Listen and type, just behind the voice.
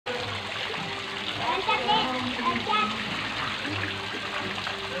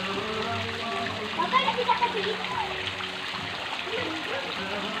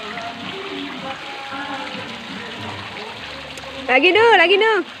Lagi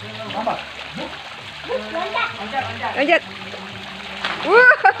nu. Loncat.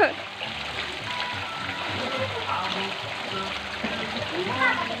 Wah.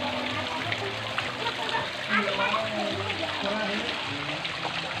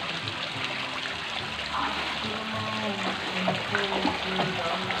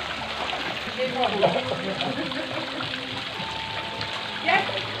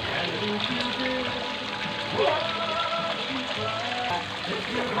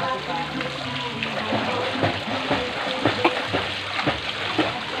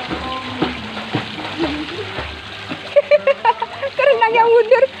 Renang yang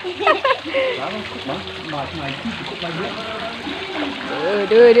mundur.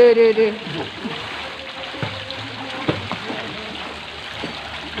 Duh.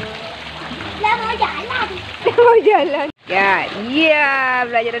 Mau jalan. Ya, iya,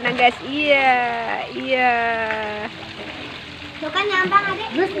 belajar renang guys. Iya. Du kan nyambang adik.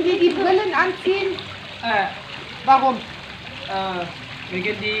 Müssen wir die Brillen anziehen? Warum?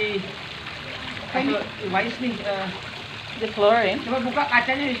 Wegen die, also, ich weiß nicht, The chlorine. coba buka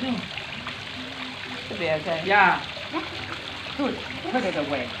kacanya di sini. Should be okay. Ya, Gut, put it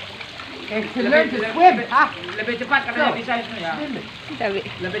away. Okay, to lebih, learn to swim. lebih cepat karena dia bisa itu ya. Tapi,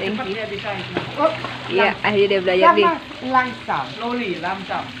 Lebih cepat dia bisa itu. Oh, iya, akhirnya dia belajar sag nih. mal, langsam. Slowly,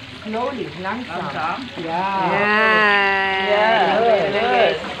 lamsam. Slowly, langsam. Lamsam. Ja. Yeah, Good.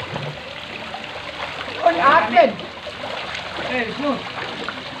 good. Und atmen. Wisnu,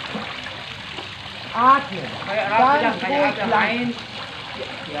 Atmen. kayak Ganz Raffi, kayak ruhig ada lang. main.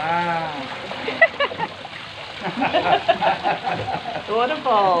 Ya.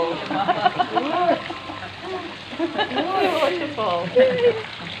 Waterfall. Gut. Waterfall.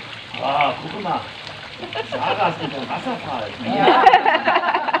 Ah, guck mal. Sarah ist mit dem Wasserfall. Ya.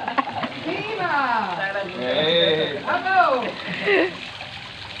 Prima. Hey. Bravo.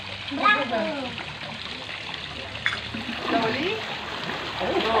 Slowly.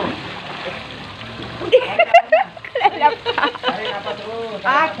 Tarik nafas terus.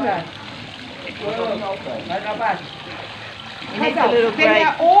 Atmen. Tarik nafas. needs Pass a little auf, wenn break.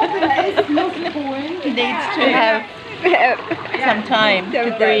 er oben ist, Luft holen. He needs to have some time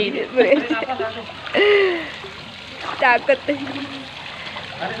to breathe. Tarik nafas langsung. Takut.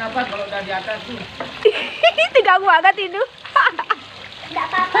 Tarik nafas kalau udah di atas tuh. Tegang banget itu. Enggak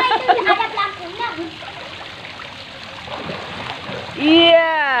apa-apa itu ada pelakunya.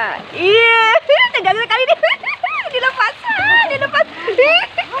 Iya. Tegang sekali dia. Dilepas.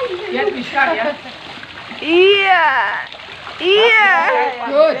 Dia bisa ya. Iya.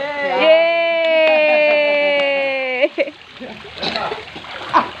 Gut. Yeay.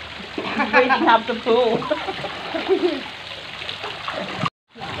 Waiting up the pool.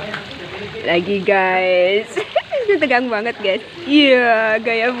 Lagi guys. Tegang banget guys. Iya,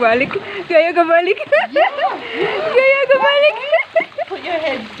 gaya kebalik. Gaya kebalik. Put your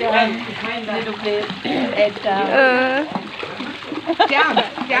head down a little bit. Head down.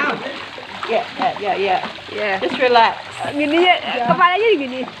 Down. Yeah. Ya. Just relax. Gini ya, kepalanya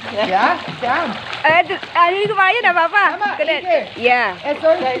gini. Ja, down. Ini kepalanya enggak apa-apa. Mama, Kena. ini. Ya. Er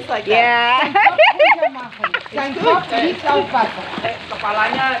soll Yeah, it's like that. Ya. runter machen. Sein Kopf liegt auf Wasser.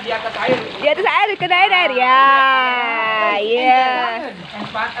 Kepalanya di atas air. Di atas air, kena air. Ya. Iya.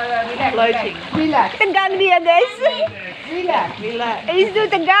 Relax. Floating. Relax. Tegang dia guys. Relax. Relax. Itu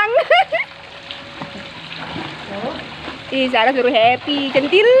tegang. Ih, Sarah suruh happy,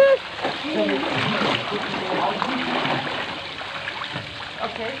 centil.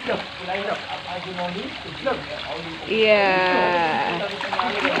 Oke, look. Iya.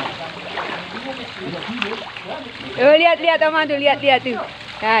 Oh, lihat Oma tuh, lihat tuh.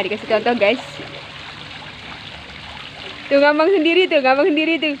 Nah, dikasih contoh guys. Tuh ngambang sendiri tuh.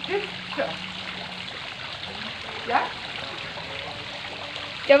 Ja?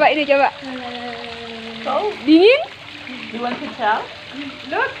 Coba. Oh, Dingin? you want to tell?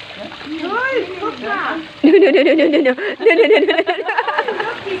 Look. Gut, guck mal. No.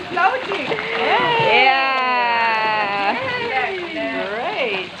 Look, he's floating. Iya.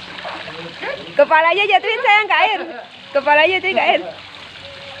 Great. Kepalanya jatuhin sayang ke air.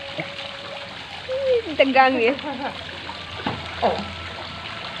 Tegang ya.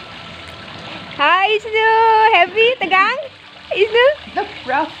 Hai Isnu, happy, tegang? Isnu? Look,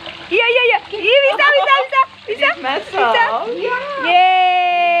 rough. Iya. Iya bisa. Massage.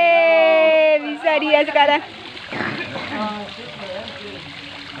 Yeay, bisa dia sekarang.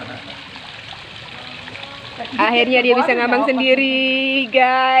 Akhirnya dia bisa ngambang sendiri,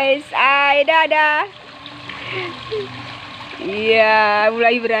 guys. Dadah. Iya,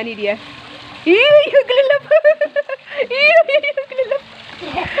 mulai berani dia. Iya, kelelep. Iya, kelelep.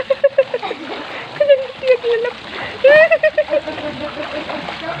 Dia kelelep.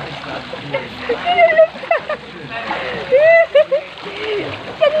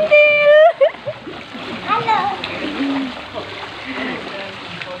 Centil. Halo.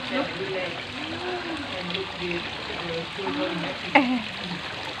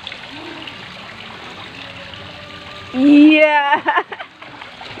 Iya.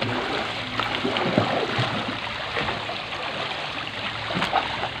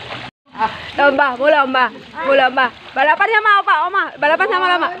 Lomba, mau lomba. Balapan sama opa, oma. Balapan sama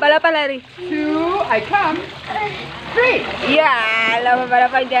lama. Balapan lari. 2, I come. 3. Iya, lomba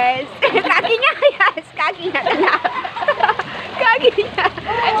balapan guys. Kakinya yes, kakinya. Kakinya.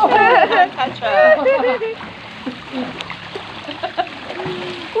 Touch her.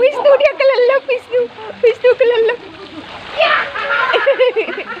 Wisnu dia kelelep, Wisnu kelelep. Ya.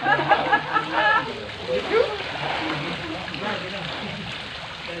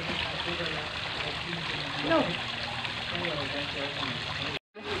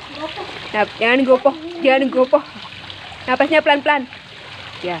 Nah, jangan gopoh. Napasnya pelan-pelan.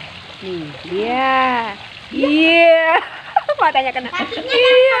 Ya, nih, iya. Matanya kena.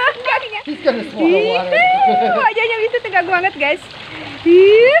 Iya, kakinya. He's gonna swallow water. Iya, wajahnya itu tegang banget, guys.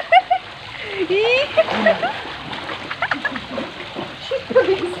 Iya. Iya.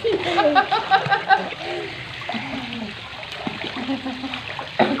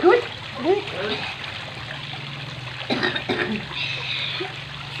 Good.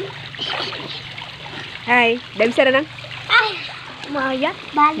 Hai, udah bisa renang? Mau ya?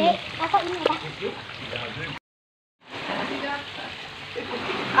 Balik. Apa ini dah?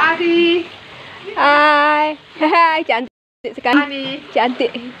 Adi. Hai, cantik sekali. Ani.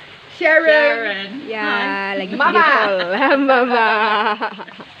 Cantik. Sharon. Ya, lagi Mama. video call. Mama.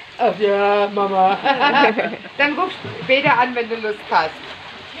 Oh ja, Mama. Dann ruf später an, wenn du Lust hast.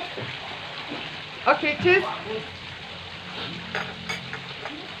 Okay, tschüss.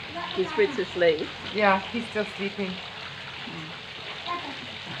 He's Fritz asleep. Yeah, he's still sleeping.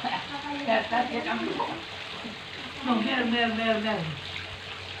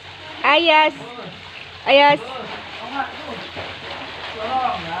 Ayas. Ayas,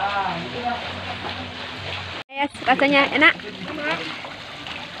 rasanya enak?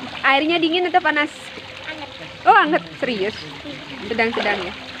 Airnya dingin atau panas? Oh, hangat, serius. Sedang-sedang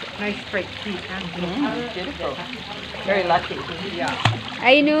ya. Nice break tea. Beautiful. Very lucky. Yeah.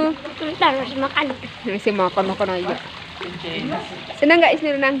 Ainu, Bentar harus makan. masih makan aja. Indeed. Senang nggak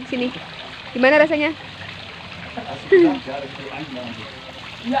Isnu renang sini? Gimana rasanya?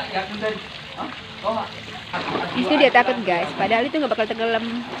 Ja, ja, und dann. Isnu dia takut guys, padahal itu nggak bakal tenggelam.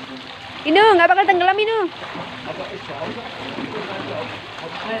 Inu, nggak bakal tenggelam Inu.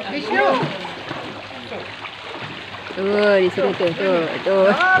 Vishnu. Tuh, disuruh tuh.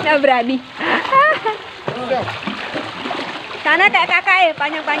 Nggak berani. Sana kayak kakak ya,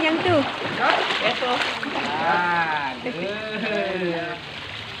 panjang-panjang tuh. Careful. Ah, good.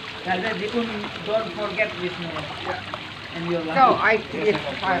 Don't forget Vishnu. And your so I